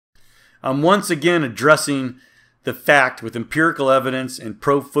I'm once again addressing the fact with empirical evidence and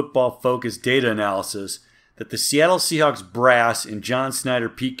pro football focused data analysis that the Seattle Seahawks brass and John Schneider,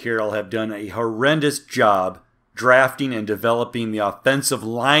 Pete Carroll have done a horrendous job drafting and developing the offensive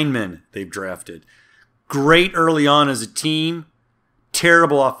linemen they've drafted. Great early on as a team,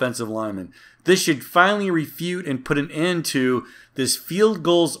 terrible offensive linemen. This should finally refute and put an end to this field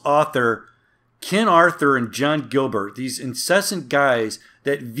goals author, Ken Arthur and John Gilbert, these incessant guys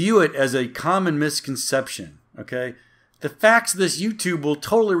that view it as a common misconception, okay? The facts of this YouTube will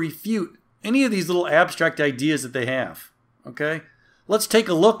totally refute any of these little abstract ideas that they have, okay? Let's take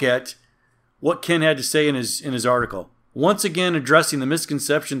a look at what Ken had to say in his article. Once again, addressing the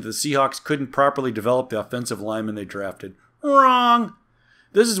misconception that the Seahawks couldn't properly develop the offensive linemen they drafted. Wrong!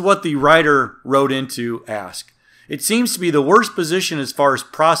 This is what the writer wrote into Ask. It seems to be the worst position as far as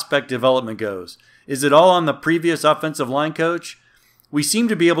prospect development goes. Is it all on the previous offensive line coach? We seem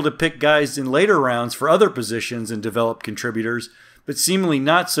to be able to pick guys in later rounds for other positions and develop contributors, but seemingly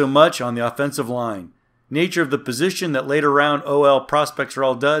not so much on the offensive line. Nature of the position that later round OL prospects are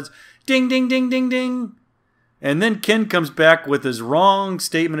all duds. Ding, ding, ding, ding, ding. And then Ken comes back with his wrong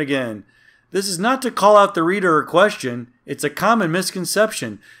statement again. This is not to call out the reader or question. It's a common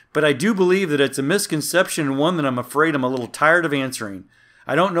misconception, but I do believe that it's a misconception and one that I'm afraid I'm a little tired of answering.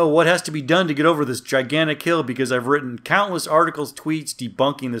 I don't know what has to be done to get over this gigantic hill because I've written countless articles, tweets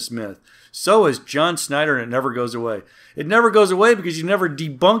debunking this myth. So has John Schneider, and it never goes away. It never goes away because you never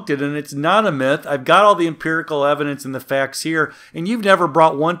debunked it, and it's not a myth. I've got all the empirical evidence and the facts here, and you've never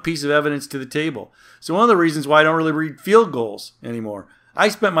brought one piece of evidence to the table. So one of the reasons why I don't really read field goals anymore. I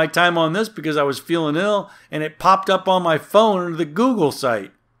spent my time on this because I was feeling ill, and it popped up on my phone under the Google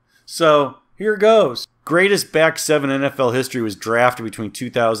site. So here goes. Greatest back seven in NFL history was drafted between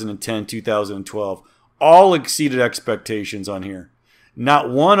 2010 and 2012. All exceeded expectations on here. Not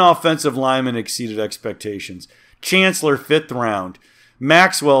one offensive lineman exceeded expectations. Chancellor, 5th round.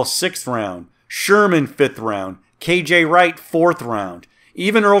 Maxwell, 6th round. Sherman, 5th round. KJ Wright, 4th round.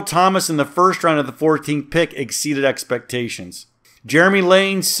 Even Earl Thomas in the 1st round of the 14th pick exceeded expectations. Jeremy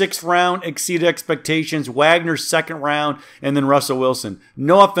Lane, 6th round, exceeded expectations. Wagner, 2nd round, and then Russell Wilson.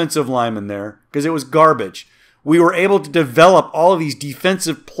 No offensive lineman there because it was garbage. We were able to develop all of these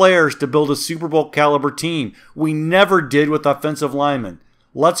defensive players to build a Super Bowl caliber team. We never did with offensive linemen.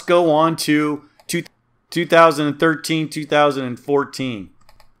 Let's go on to 2013, 2014.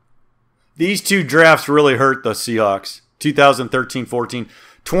 These two drafts really hurt the Seahawks. 2013-14.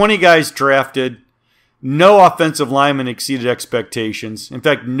 20 guys drafted. No offensive lineman exceeded expectations. In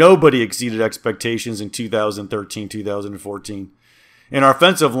fact, nobody exceeded expectations in 2013-2014. And our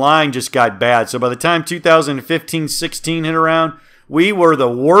offensive line just got bad. So by the time 2015-16 hit around, we were the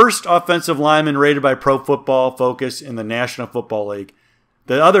worst offensive lineman rated by Pro Football Focus in the National Football League.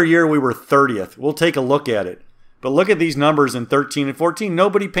 The other year, we were 30th. We'll take a look at it. But look at these numbers in 13 and 14.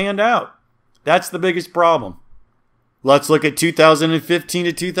 Nobody panned out. That's the biggest problem. Let's look at 2015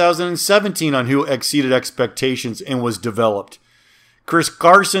 to 2017 on who exceeded expectations and was developed. Chris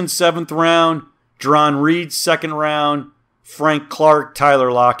Carson, 7th round. Jerron Reed, 2nd round. Frank Clark,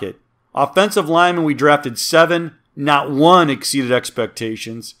 Tyler Lockett. Offensive linemen, we drafted 7. Not one exceeded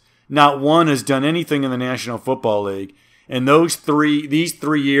expectations. Not one has done anything in the National Football League. And these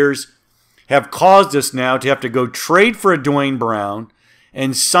 3 years have caused us now to have to go trade for a Dwayne Brown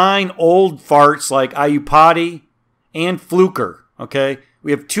and sign old farts like Ayupati and Fluker, okay?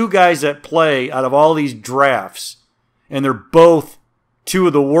 We have 2 guys that play out of all these drafts, and they're both 2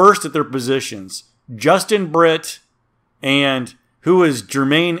 of the worst at their positions. Justin Britt and who is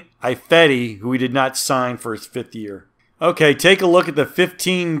Jermaine Ifedi, who we did not sign for his 5th year. Okay, take a look at the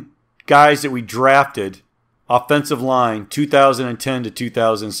 15 guys that we drafted, offensive line, 2010 to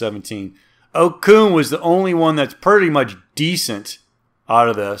 2017. Okun was the only one that's pretty much decent out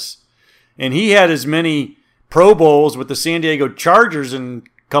of this, and he had as many Pro Bowls with the San Diego Chargers in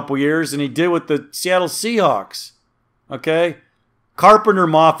a couple years than he did with the Seattle Seahawks. Okay? Carpenter,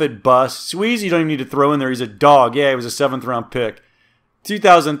 Moffitt, bust. Sweezy, you don't even need to throw in there. He's a dog. Yeah, he was a 7th round pick.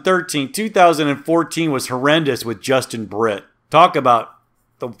 2013, 2014 was horrendous with Justin Britt. Talk about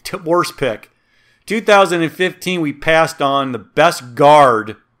the worst pick. 2015, we passed on the best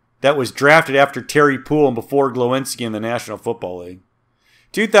guard that was drafted after Terry Poole and before Glowinski in the National Football League.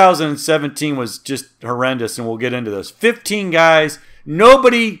 2017 was just horrendous, and we'll get into this. 15 guys,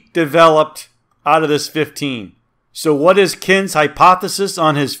 nobody developed out of this 15. So what is Ken's hypothesis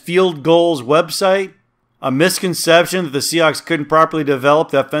on his field goals website? A misconception that the Seahawks couldn't properly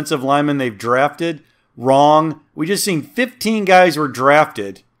develop the offensive linemen they've drafted? Wrong. We just seen 15 guys were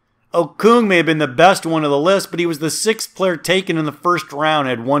drafted Okung may have been the best one of the list, but he was the 6th player taken in the first round,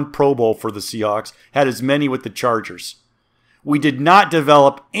 had 1 Pro Bowl for the Seahawks, had as many with the Chargers. We did not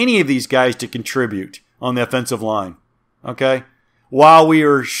develop any of these guys to contribute on the offensive line, okay? While we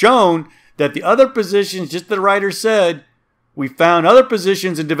were shown that the other positions, just the writer said, we found other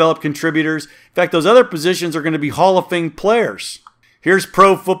positions and developed contributors. In fact, those other positions are going to be Hall of Fame players. Here's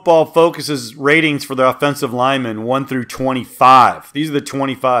Pro Football Focus's ratings for the offensive linemen, 1 through 25. These are the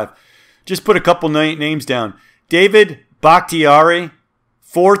 25. Just put a couple names down. David Bakhtiari,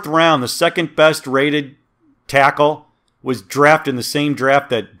 4th round, the 2nd best rated tackle, was drafted in the same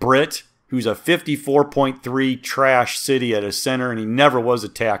draft that Britt, who's a 54.3 trash city at a center, and he never was a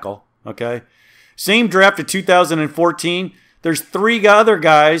tackle. Okay? Same draft of 2014. There's 3 other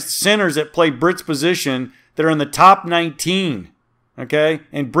guys, centers, that play Britt's position that are in the top 19. Okay?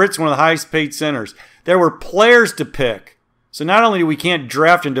 And Britt's one of the highest paid centers. There were players to pick. So not only do we can't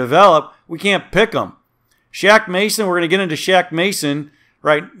draft and develop, we can't pick them. Shaq Mason, we're going to get into Shaq Mason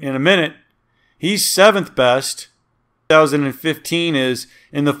right in a minute. He's 7th best. 2015 is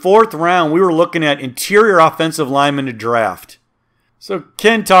in the 4th round, we were looking at interior offensive linemen to draft. So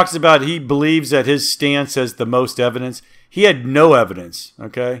Ken talks about he believes that his stance has the most evidence. He had no evidence,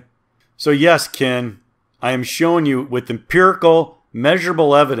 okay? So yes, Ken, I am showing you with empirical,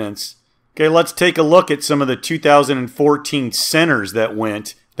 measurable evidence. Okay, let's take a look at some of the 2014 centers that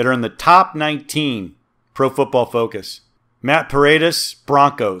are in the top 19, Pro Football Focus. Matt Paredes,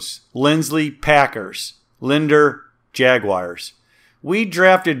 Broncos. Lindsley, Packers. Linder, Jaguars. We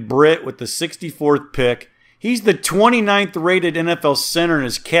drafted Britt with the 64th pick. He's the 29th rated NFL center, and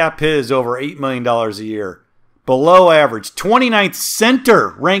his cap hit is over $8 million a year. Below average. 29th center,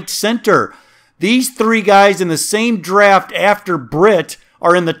 ranked center. These 3 guys in the same draft after Britt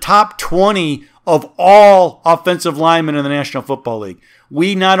are in the top 20 of all offensive linemen in the National Football League.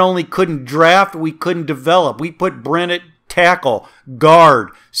 We not only couldn't draft, we couldn't develop. We put Brent at tackle, guard,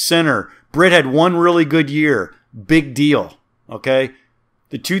 center. Britt had 1 really good year. Big deal, okay?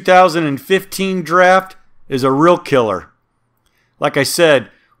 The 2015 draft is a real killer. Like I said,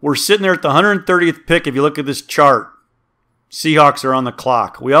 we're sitting there at the 130th pick. If you look at this chart, Seahawks are on the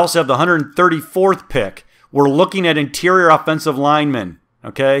clock. We also have the 134th pick. We're looking at interior offensive linemen.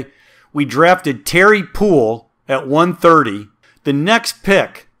 Okay, we drafted Terry Poole at 130. The next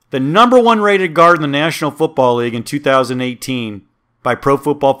pick, the number 1 rated guard in the National Football League in 2018 by Pro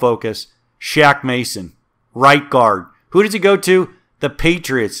Football Focus, Shaq Mason, right guard. Who does he go to? The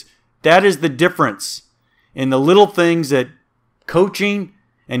Patriots. That is the difference in the little things that coaching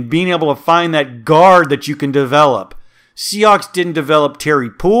and being able to find that guard that you can develop. Seahawks didn't develop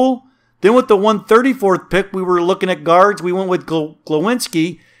Terry Poole. Then with the 134th pick, we were looking at guards. We went with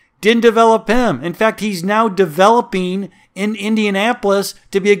Glowinski. Didn't develop him. In fact, he's now developing in Indianapolis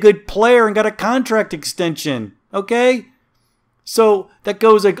to be a good player and got a contract extension. Okay? So that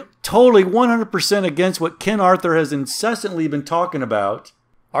goes totally 100% against what Ken Arthur has incessantly been talking about.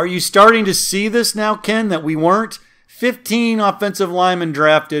 Are you starting to see this now, Ken, that we weren't? 15 offensive linemen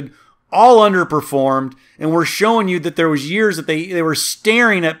drafted, all underperformed, and we're showing you that there was years that they were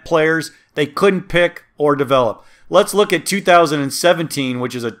staring at players they couldn't pick or develop. Let's look at 2017,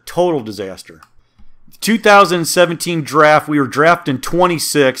 which is a total disaster. 2017 draft, we were drafting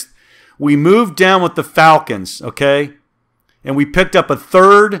 26th. We moved down with the Falcons, okay? And we picked up a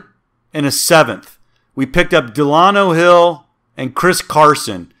 3rd and a 7th. We picked up Delano Hill and Chris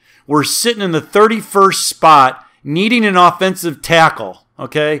Carson. We're sitting in the 31st spot, needing an offensive tackle,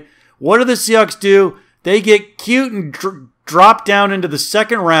 okay? What do the Seahawks do? They get cute and drop down into the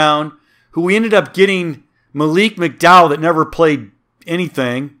 2nd round, who we ended up getting Malik McDowell that never played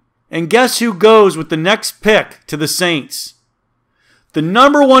anything. And guess who goes with the next pick to the Saints? The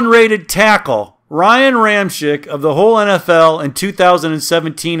number 1 rated tackle, Ryan Ramczyk of the whole NFL in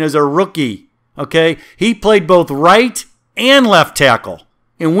 2017 as a rookie. Okay? He played both right and left tackle.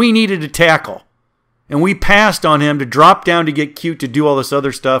 And we needed a tackle. And we passed on him to drop down to get cute to do all this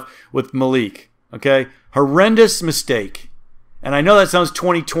other stuff with Malik. Okay? Horrendous mistake. And I know that sounds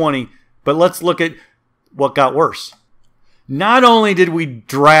 2020, but let's look at what got worse. Not only did we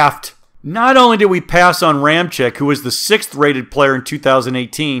pass on Ramczyk, who was the 6th rated player in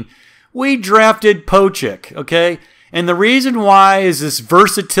 2018, we drafted Pochik, okay? And the reason why is this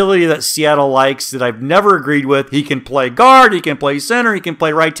versatility that Seattle likes that I've never agreed with. He can play guard, he can play center, he can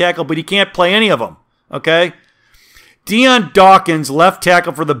play right tackle, but he can't play any of them, okay? Deion Dawkins, left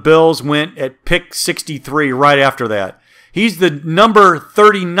tackle for the Bills, went at pick 63 right after that. He's the number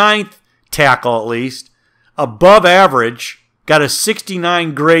 39th tackle at least, above average, got a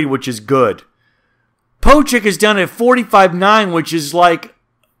 69 grade, which is good. Pochik is down at 45.9, which is like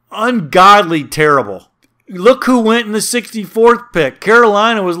ungodly terrible. Look who went in the 64th pick.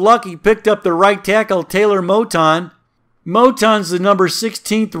 Carolina was lucky, picked up the right tackle, Taylor Moton. Moton's the number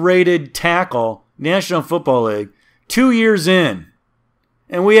 16th rated tackle, National Football League, 2 years in.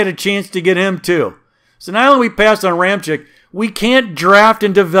 And we had a chance to get him too. So not only we passed on Ramczyk, we can't draft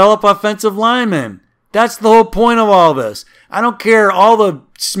and develop offensive linemen. That's the whole point of all this. I don't care all the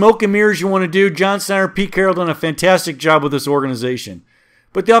smoke and mirrors you want to do. John Schneider, Pete Carroll done a fantastic job with this organization.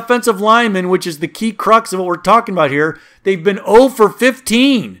 But the offensive linemen, which is the key crux of what we're talking about here, they've been 0 for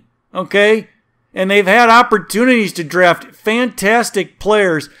 15, okay? And they've had opportunities to draft fantastic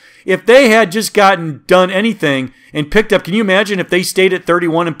players. If they had just done anything and picked up, can you imagine if they stayed at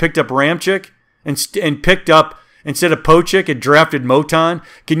 31 and picked up Ramczyk and picked up, instead of Pochik, and drafted Moton?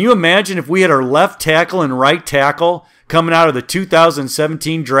 Can you imagine if we had our left tackle and right tackle coming out of the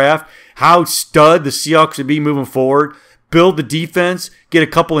 2017 draft, how stud the Seahawks would be moving forward? Build the defense, get a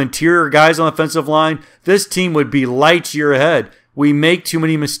couple interior guys on the offensive line. This team would be light year ahead. We make too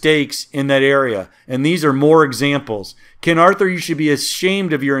many mistakes in that area, and these are more examples. Ken Arthur, you should be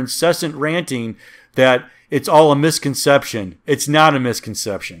ashamed of your incessant ranting that it's all a misconception. It's not a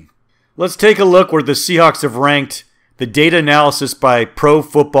misconception. Let's take a look where the Seahawks have ranked the data analysis by Pro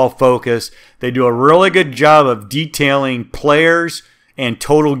Football Focus. They do a really good job of detailing players and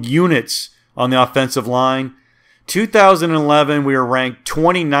total units on the offensive line. 2011, we were ranked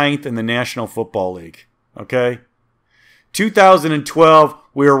 29th in the National Football League. Okay? 2012,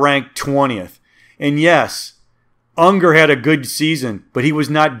 we were ranked 20th. And yes, Unger had a good season, but he was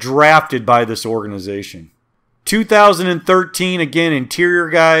not drafted by this organization. 2013, again, interior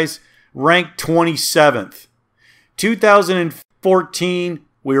guys, ranked 27th. 2014,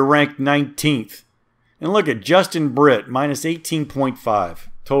 we were ranked 19th. And look at Justin Britt, minus 18.5.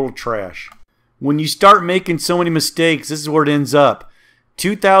 Total trash. When you start making so many mistakes, this is where it ends up.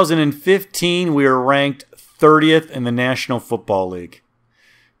 2015, we were ranked 30th in the National Football League.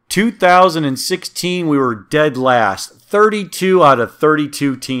 2016, we were dead last. 32 out of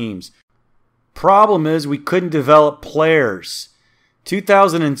 32 teams. Problem is, we couldn't develop players.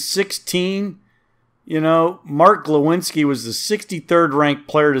 2016, Mark Glowinski was the 63rd ranked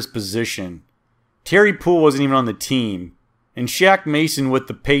player at his position. Terry Poole wasn't even on the team. And Shaq Mason with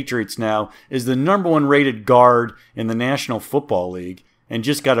the Patriots now is the number 1 rated guard in the National Football League and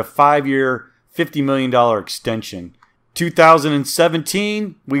just got a 5-year, $50 million extension.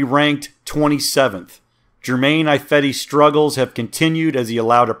 2017, we ranked 27th. Jermaine Ifedi's struggles have continued as he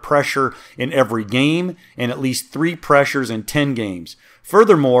allowed a pressure in every game and at least 3 pressures in 10 games.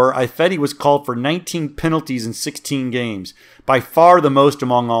 Furthermore, Ifedi was called for 19 penalties in 16 games, by far the most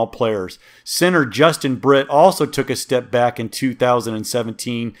among all players. Center Justin Britt also took a step back in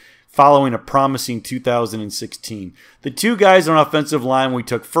 2017 following a promising 2016. The 2 guys on offensive line we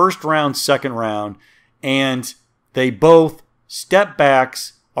took first round, second round, and they both step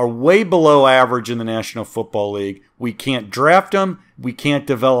backs, are way below average in the National Football League. We can't draft them. We can't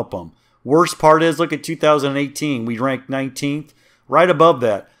develop them. Worst part is, look at 2018. We ranked 19th. Right above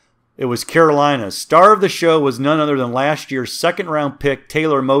that, it was Carolina. Star of the show was none other than last year's second-round pick,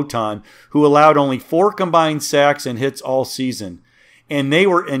 Taylor Moton, who allowed only 4 combined sacks and hits all season. And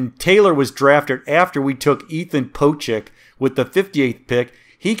Taylor was drafted after we took Ethan Pochik with the 58th pick.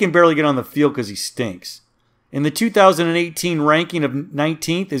 He can barely get on the field because he stinks. In the 2018 ranking of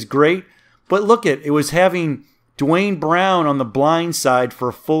 19th is great, but look at it was having Dwayne Brown on the blind side for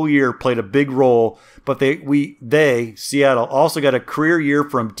a full year played a big role, but Seattle, also got a career year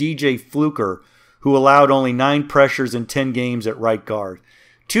from DJ Fluker, who allowed only 9 pressures in 10 games at right guard.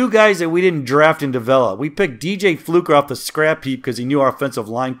 2 guys that we didn't draft and develop. We picked DJ Fluker off the scrap heap because he knew our offensive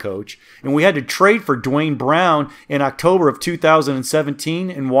line coach, and we had to trade for Dwayne Brown in October of 2017.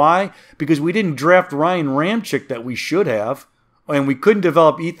 And why? Because we didn't draft Ryan Ramczyk that we should have, and we couldn't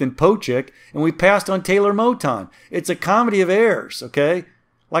develop Ethan Pochik, and we passed on Taylor Moton. It's a comedy of errors, okay?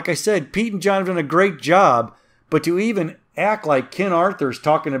 Like I said, Pete and John have done a great job, but to even act like Ken Arthur's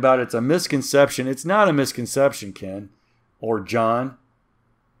talking about it's a misconception, it's not a misconception, Ken or John.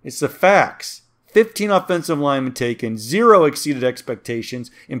 It's the facts. 15 offensive linemen taken, 0 exceeded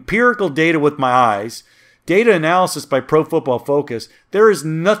expectations, empirical data with my eyes, data analysis by Pro Football Focus. There is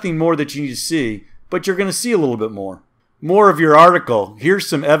nothing more that you need to see, but you're going to see a little bit more. More of your article. Here's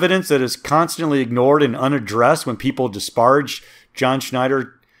some evidence that is constantly ignored and unaddressed when people disparage John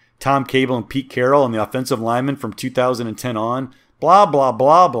Schneider, Tom Cable, and Pete Carroll and the offensive linemen from 2010 on. Blah, blah,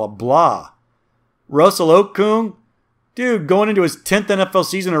 blah, blah, blah. Russell Okung, dude, going into his 10th NFL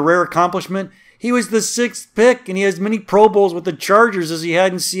season, a rare accomplishment. He was the 6th pick, and he has as many Pro Bowls with the Chargers as he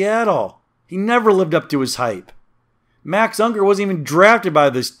had in Seattle. He never lived up to his hype. Max Unger wasn't even drafted by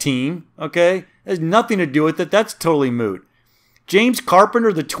this team, okay? It has nothing to do with it. That's totally moot. James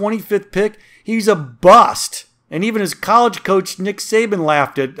Carpenter, the 25th pick, he's a bust. And even his college coach, Nick Saban,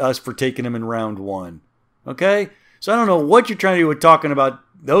 laughed at us for taking him in round 1. Okay? So I don't know what you're trying to do with talking about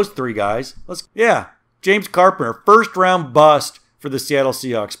those 3 guys. James Carpenter, first round bust for the Seattle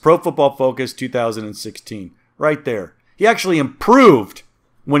Seahawks. Pro Football Focus 2016. Right there. He actually improved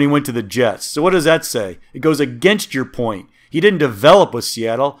when he went to the Jets. So what does that say? It goes against your point. He didn't develop with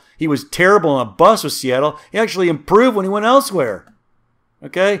Seattle. He was terrible and a bust with Seattle. He actually improved when he went elsewhere.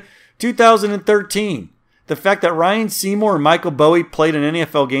 Okay? 2013. The fact that Ryan Seymour and Michael Bowie played in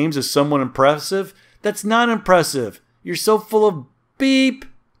NFL games is somewhat impressive. That's not impressive. You're so full of beep.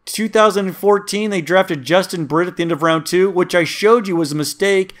 2014, they drafted Justin Britt at the end of round 2, which I showed you was a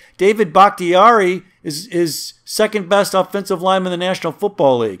mistake. David Bakhtiari is second best offensive lineman in the National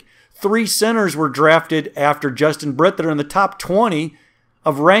Football League. 3 centers were drafted after Justin Britt that are in the top 20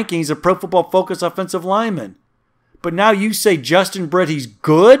 of rankings of Pro Football Focus offensive linemen. But now you say Justin Britt, he's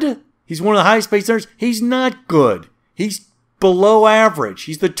good? He's one of the highest paid centers? He's not good. He's below average.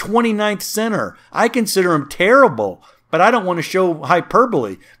 He's the 29th center. I consider him terrible, but I don't want to show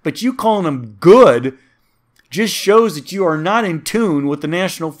hyperbole. But you calling him good just shows that you are not in tune with the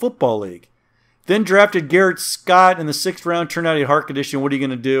National Football League. Then drafted Garrett Scott in the 6th round, turned out he had heart condition. What are you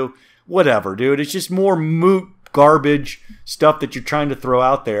going to do? Whatever, dude. It's just more moot garbage stuff that you're trying to throw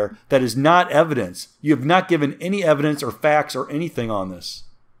out there that is not evidence. You have not given any evidence or facts or anything on this.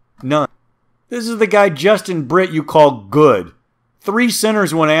 None. This is the guy Justin Britt you call good. 3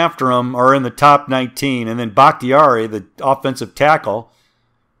 centers went after him are in the top 19, and then Bakhtiari, the offensive tackle.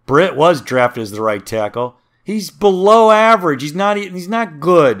 Britt was drafted as the right tackle. He's below average. He's not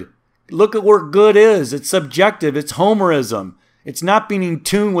good. Look at where good is. It's subjective. It's homerism. It's not being in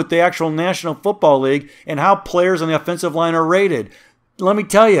tune with the actual National Football League and how players on the offensive line are rated. Let me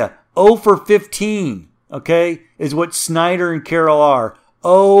tell you, 0 for 15, okay, is what Schneider and Carroll are.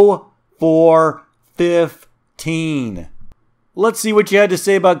 0 for 15. Let's see what you had to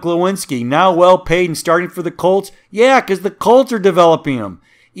say about Glowinski. Now well paid and starting for the Colts? Yeah, because the Colts are developing him.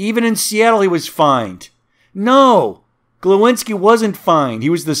 Even in Seattle, he was fined. No, Glowinski wasn't fined. He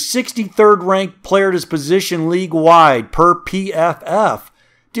was the 63rd ranked player at his position league-wide per PFF.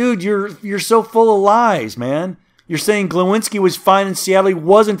 Dude, you're so full of lies, man. You're saying Glowinski was fined in Seattle. He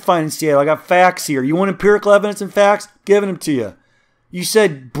wasn't fined in Seattle. I got facts here. You want empirical evidence and facts? Giving them to you. You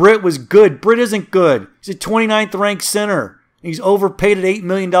said Britt was good. Britt isn't good. He's a 29th ranked center. He's overpaid at $8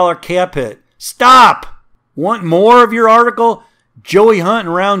 million cap hit. Stop! Want more of your article? Joey Hunt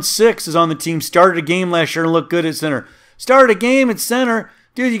in round 6 is on the team. Started a game last year and looked good at center. Started a game at center.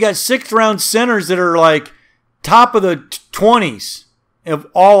 Dude, you got 6th round centers that are like top of the 20s of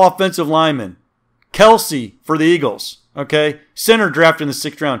all offensive linemen. Kelsey for the Eagles. Okay? Center drafted in the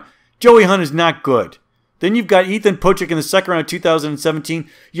 6th round. Joey Hunt is not good. Then you've got Ethan Pochik in the 2nd round of 2017.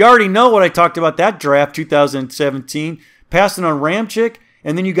 You already know what I talked about that draft, 2017. Passing on Ramchick.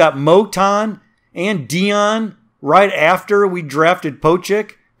 And then you got Moton and Dion right after we drafted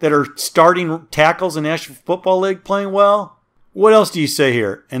Pochik that are starting tackles in the National Football League playing well. What else do you say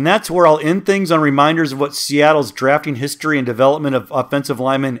here? And that's where I'll end things on reminders of what Seattle's drafting history and development of offensive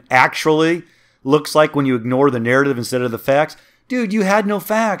linemen actually looks like when you ignore the narrative instead of the facts. Dude, you had no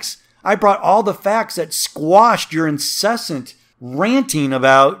facts. I brought all the facts that squashed your incessant ranting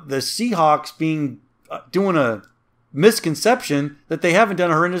about the Seahawks doing a misconception that they haven't done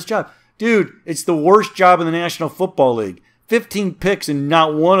a horrendous job. Dude, it's the worst job in the National Football League. 15 picks and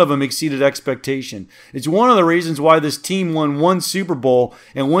not one of them exceeded expectation. It's one of the reasons why this team won 1 Super Bowl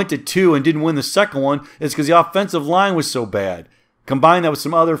and went to 2 and didn't win the second one is because the offensive line was so bad. Combine that with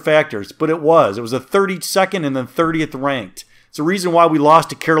some other factors, but it was the 32nd and then 30th ranked. It's the reason why we lost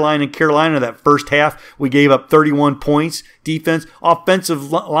to Carolina and Carolina that first half. We gave up 31 points. Defense,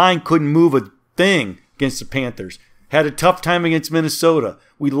 offensive line couldn't move a thing against the Panthers. Had a tough time against Minnesota.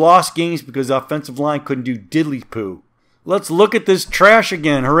 We lost games because the offensive line couldn't do diddly poo. Let's look at this trash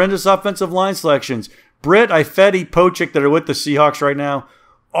again. Horrendous offensive line selections. Britt, Ifedi, Pochik that are with the Seahawks right now,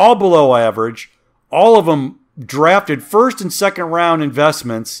 all below average. All of them drafted 1st and 2nd round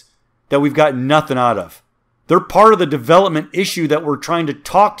investments that we've got nothing out of. They're part of the development issue that we're trying to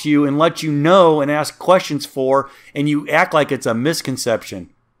talk to you and let you know and ask questions for, and you act like it's a misconception.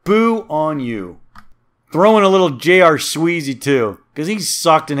 Boo on you. Throw in a little J.R. Sweezy, too, because he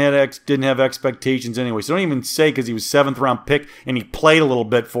sucked and didn't have expectations anyway. So don't even say because he was 7th round pick and he played a little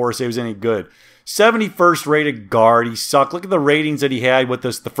bit for us, he was any good. 71st rated guard. He sucked. Look at the ratings that he had with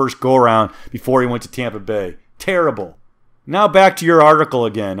us the first go-around before he went to Tampa Bay. Terrible. Now back to your article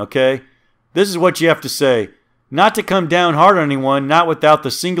again, okay? This is what you have to say. Not to come down hard on anyone, not without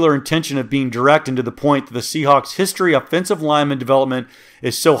the singular intention of being direct and to the point that the Seahawks' history of offensive lineman development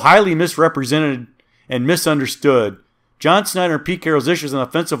is so highly misrepresented and misunderstood. John Schneider and Pete Carroll's issues on the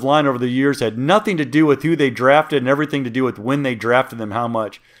offensive line over the years had nothing to do with who they drafted and everything to do with when they drafted them, how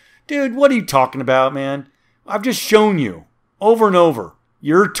much. Dude, what are you talking about, man? I've just shown you over and over.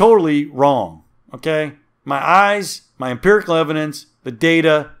 You're totally wrong, okay? My eyes, my empirical evidence, the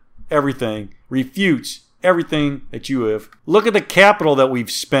data, everything refutes everything that you have. Look at the capital that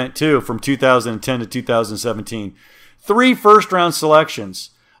we've spent, too, from 2010 to 2017. 3 first-round selections.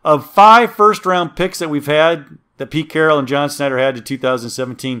 Of 5 first-round picks that we've had, that Pete Carroll and John Schneider had to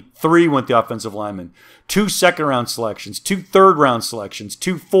 2017, 3 went the offensive linemen. 2 second-round selections, 2 third-round selections,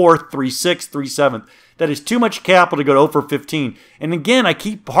 2 fourth, 3 sixth, 3 seventh. That is too much capital to go to 0 for 15. And again, I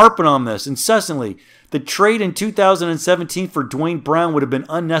keep harping on this incessantly. The trade in 2017 for Dwayne Brown would have been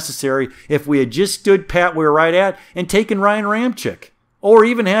unnecessary if we had just stood pat where we're right at and taken Ryan Ramczyk. Or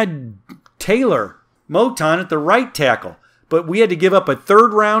even had Taylor Moton at the right tackle. But we had to give up a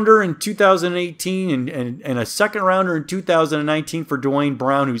third rounder in 2018 and a second rounder in 2019 for Dwayne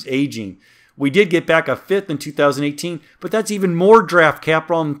Brown, who's aging. We did get back a 5th in 2018, but that's even more draft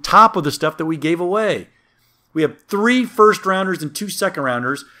capital on top of the stuff that we gave away. We have 3 first rounders and 2 second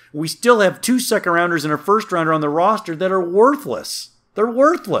rounders. We still have 2 second rounders and a first rounder on the roster that are worthless. They're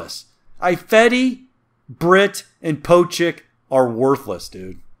worthless. Ifedi, Britt, and Pochik are worthless,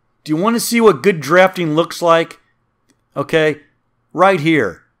 dude. Do you want to see what good drafting looks like? Okay, right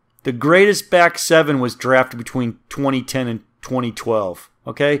here. The greatest back 7 was drafted between 2010 and 2012.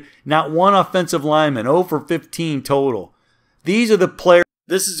 Okay, not one offensive lineman, 0 for 15 total. These are the players.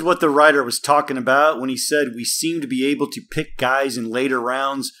 This is what the writer was talking about when he said we seem to be able to pick guys in later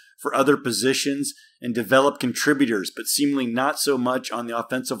rounds for other positions and develop contributors, but seemingly not so much on the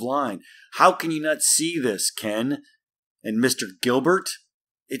offensive line. How can you not see this, Ken and Mr. Gilbert?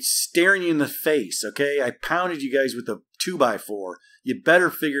 It's staring you in the face, okay? I pounded you guys with a 2x4. You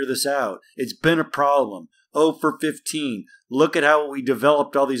better figure this out. It's been a problem. 0 for 15. Look at how we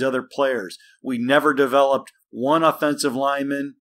developed all these other players. We never developed one offensive lineman